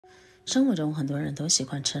生活中很多人都喜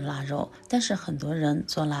欢吃腊肉，但是很多人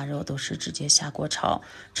做腊肉都是直接下锅炒，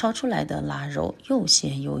炒出来的腊肉又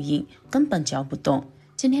咸又硬，根本嚼不动。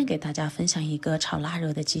今天给大家分享一个炒腊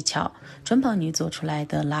肉的技巧，准保你做出来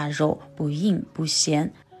的腊肉不硬不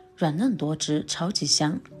咸，软嫩多汁，超级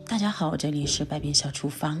香。大家好，这里是百变小厨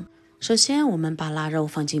房。首先我们把腊肉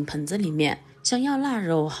放进盆子里面，想要腊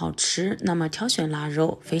肉好吃，那么挑选腊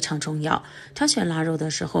肉非常重要。挑选腊肉的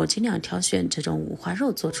时候，尽量挑选这种五花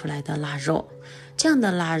肉做出来的腊肉，这样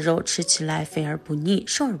的腊肉吃起来肥而不腻，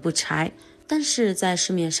瘦而不柴。但是在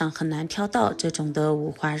市面上很难挑到这种的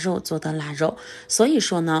五花肉做的腊肉，所以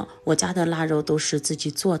说呢，我家的腊肉都是自己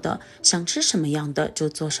做的，想吃什么样的就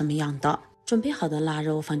做什么样的。准备好的腊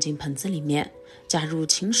肉放进盆子里面，加入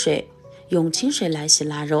清水，用清水来洗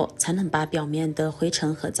腊肉，才能把表面的灰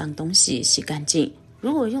尘和脏东西洗干净。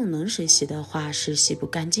如果用冷水洗的话是洗不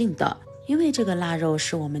干净的，因为这个腊肉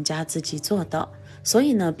是我们家自己做的，所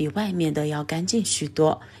以呢比外面的要干净许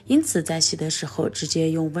多，因此在洗的时候直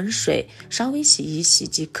接用温水稍微洗一洗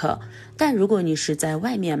即可。但如果你是在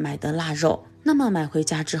外面买的腊肉，那么买回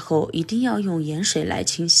家之后一定要用盐水来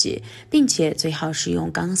清洗，并且最好是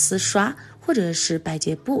用钢丝刷或者是百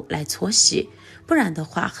洁布来搓洗，不然的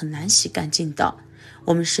话很难洗干净的。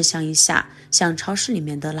我们试想一下，像超市里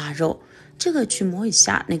面的腊肉，这个去摸一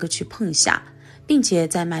下，那个去碰一下，并且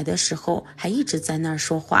在买的时候还一直在那儿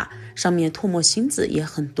说话，上面唾沫星子也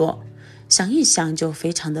很多，想一想就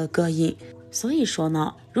非常的膈应。所以说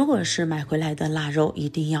呢，如果是买回来的腊肉，一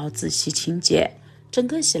定要仔细清洁。整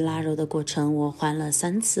个洗腊肉的过程我换了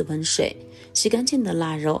3次温水，洗干净的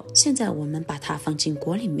腊肉，现在我们把它放进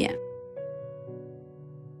锅里面，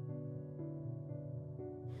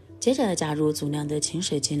接着加入足量的清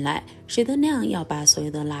水进来，水的量要把所有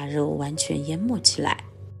的腊肉完全淹没起来。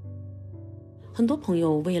很多朋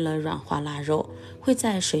友为了软化腊肉，会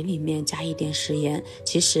在水里面加一点食盐，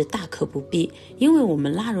其实大可不必，因为我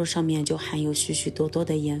们腊肉上面就含有许许多多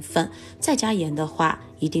的盐分，再加盐的话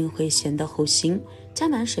一定会咸得齁腥。加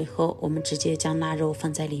满水后，我们直接将腊肉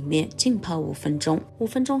放在里面浸泡5分钟，5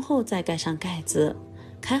分钟后再盖上盖子，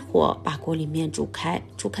开火把锅里面煮开，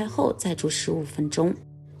煮开后再煮15分钟。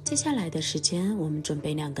接下来的时间，我们准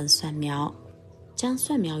备2根蒜苗，将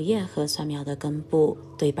蒜苗叶和蒜苗的根部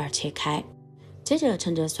对半切开，接着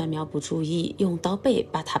趁着蒜苗不注意，用刀背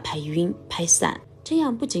把它拍匀拍散，这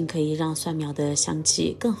样不仅可以让蒜苗的香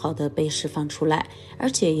气更好的被释放出来，而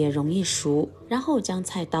且也容易熟。然后将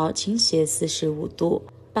菜刀倾斜45度，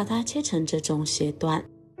把它切成这种斜段，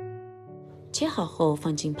切好后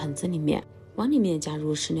放进盆子里面，往里面加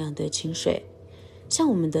入适量的清水。像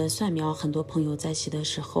我们的蒜苗，很多朋友在洗的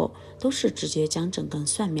时候都是直接将整根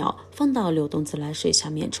蒜苗放到流动自来水下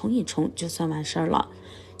面冲一冲就算完事儿了。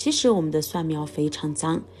其实我们的蒜苗非常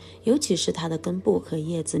脏，尤其是它的根部和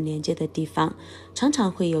叶子连接的地方常常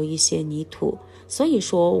会有一些泥土，所以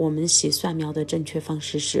说我们洗蒜苗的正确方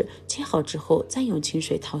式是切好之后再用清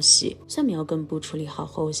水淘洗。蒜苗根部处理好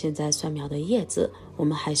后，现在蒜苗的叶子我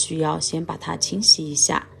们还需要先把它清洗一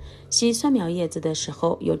下。洗蒜苗叶子的时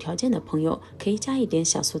候，有条件的朋友可以加一点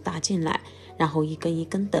小苏打进来，然后一根一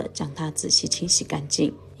根的将它仔细清洗干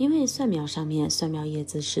净。因为蒜苗上面蒜苗叶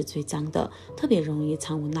子是最脏的，特别容易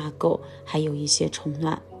藏污纳垢，还有一些虫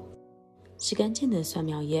卵。洗干净的蒜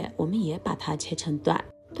苗叶，我们也把它切成段，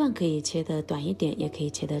段可以切得短一点，也可以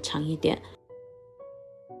切得长一点。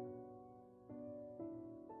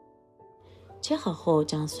切好后，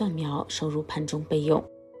将蒜苗收入盘中备用。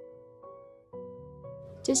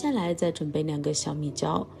接下来再准备2个小米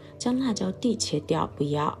椒，将辣椒蒂切掉不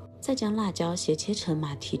要，再将辣椒斜切成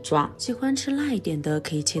马蹄状。喜欢吃辣一点的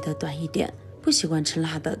可以切得短一点，不喜欢吃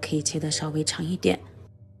辣的可以切得稍微长一点。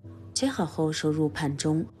切好后收入盘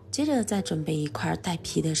中，接着再准备1块带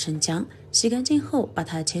皮的生姜，洗干净后把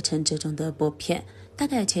它切成这种的薄片，大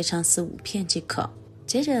概切上4-5片即可。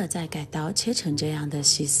接着再改刀切成这样的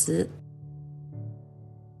细丝，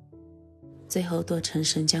最后剁成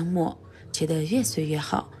生姜末，切得越碎越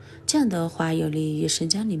好，这样的话有利于生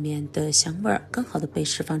姜里面的香味更好的被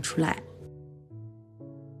释放出来。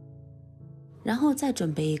然后再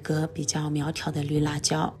准备1个比较苗条的绿辣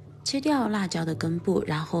椒，切掉辣椒的根部，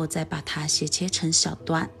然后再把它斜切成小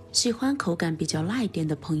段。喜欢口感比较辣一点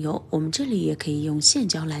的朋友，我们这里也可以用线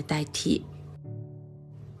椒来代替。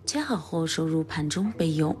切好后收入盘中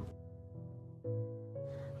备用。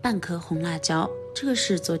半颗红辣椒，这个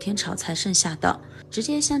是昨天炒菜剩下的，直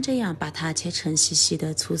接像这样把它切成细细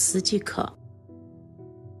的粗丝即可。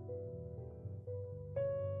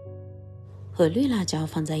和绿辣椒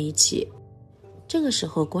放在一起，这个时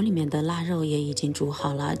候锅里面的腊肉也已经煮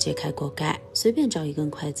好了，揭开锅盖，随便找一根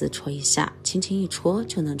筷子戳一下，轻轻一戳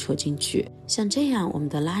就能戳进去。像这样我们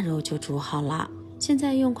的腊肉就煮好了。现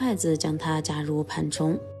在用筷子将它加入盘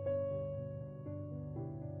中，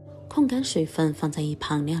控干水分，放在一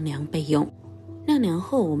旁晾凉备用。晾凉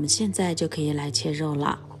后，我们现在就可以来切肉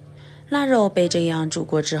了。腊肉被这样煮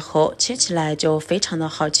过之后，切起来就非常的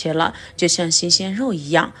好切了，就像新鲜肉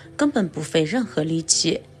一样，根本不费任何力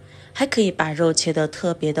气，还可以把肉切得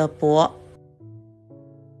特别的薄。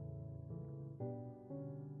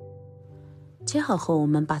切好后，我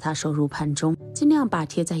们把它收入盘中，尽量把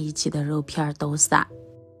贴在一起的肉片都撒。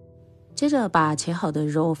接着把切好的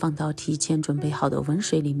肉放到提前准备好的温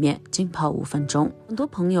水里面浸泡5分钟。很多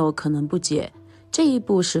朋友可能不解，这一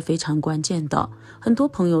步是非常关键的。很多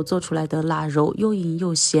朋友做出来的腊肉又硬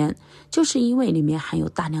又咸，就是因为里面含有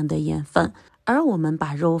大量的盐分。而我们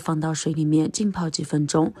把肉放到水里面浸泡几分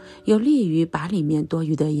钟，有利于把里面多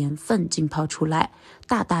余的盐分浸泡出来，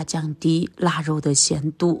大大降低腊肉的咸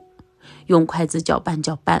度。用筷子搅拌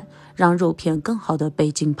搅拌，让肉片更好的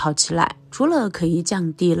被浸泡起来。除了可以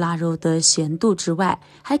降低腊肉的咸度之外，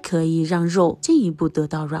还可以让肉进一步得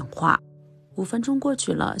到软化。5分钟过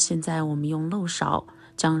去了，现在我们用漏勺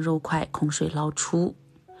将肉块空水捞出，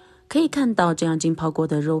可以看到这样浸泡过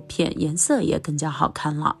的肉片颜色也更加好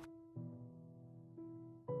看了。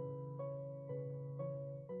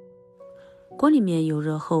锅里面油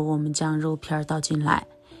热后，我们将肉片倒进来，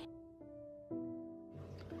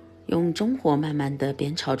用中火慢慢的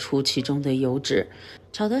煸炒出其中的油脂。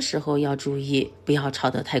炒的时候要注意，不要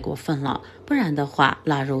炒得太过分了，不然的话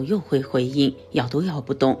腊肉又会回硬，咬都咬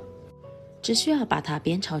不动。只需要把它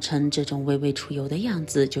煸炒成这种微微出油的样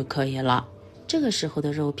子就可以了。这个时候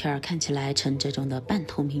的肉片看起来呈这种的半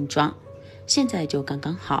透明状，现在就刚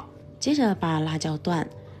刚好。接着把辣椒段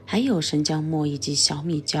还有生姜末以及小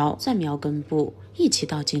米椒、蒜苗根部一起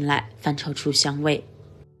倒进来，翻炒出香味。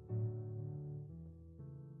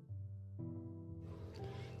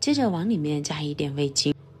接着往里面加一点味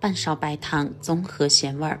精，半勺白糖综合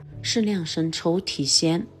咸味，适量生抽提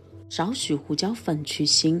鲜，少许胡椒粉去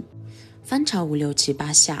腥，翻炒5、6、7、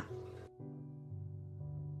8下。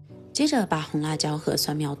接着把红辣椒和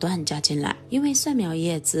蒜苗段加进来，因为蒜苗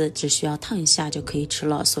叶子只需要烫一下就可以吃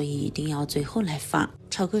了，所以一定要最后来放，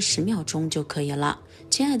炒个10秒钟就可以了。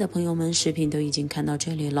亲爱的朋友们，视频都已经看到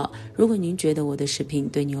这里了，如果您觉得我的视频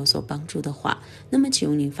对你有所帮助的话，那么请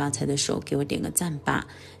用您发财的手给我点个赞吧。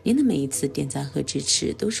您的每一次点赞和支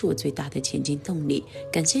持都是我最大的前进动力，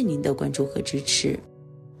感谢您的关注和支持。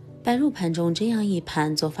摆入盘中，这样一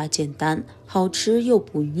盘做法简单、好吃又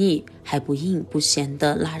不腻，还不硬不咸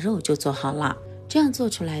的腊肉就做好了。这样做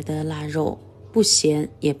出来的腊肉不咸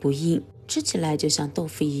也不硬，吃起来就像豆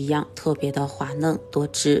腐一样，特别的滑嫩多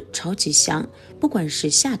汁，超级香。不管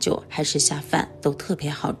是下酒还是下饭都特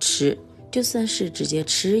别好吃，就算是直接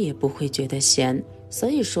吃也不会觉得咸。所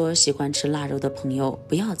以说喜欢吃腊肉的朋友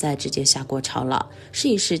不要再直接下锅炒了，试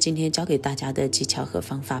一试今天教给大家的技巧和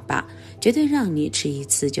方法吧，绝对让你吃一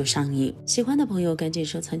次就上瘾。喜欢的朋友赶紧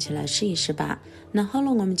收藏起来试一试吧。那好了，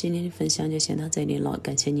我们今天的分享就先到这里了，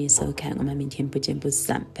感谢您收看，我们明天不见不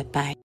散，拜拜。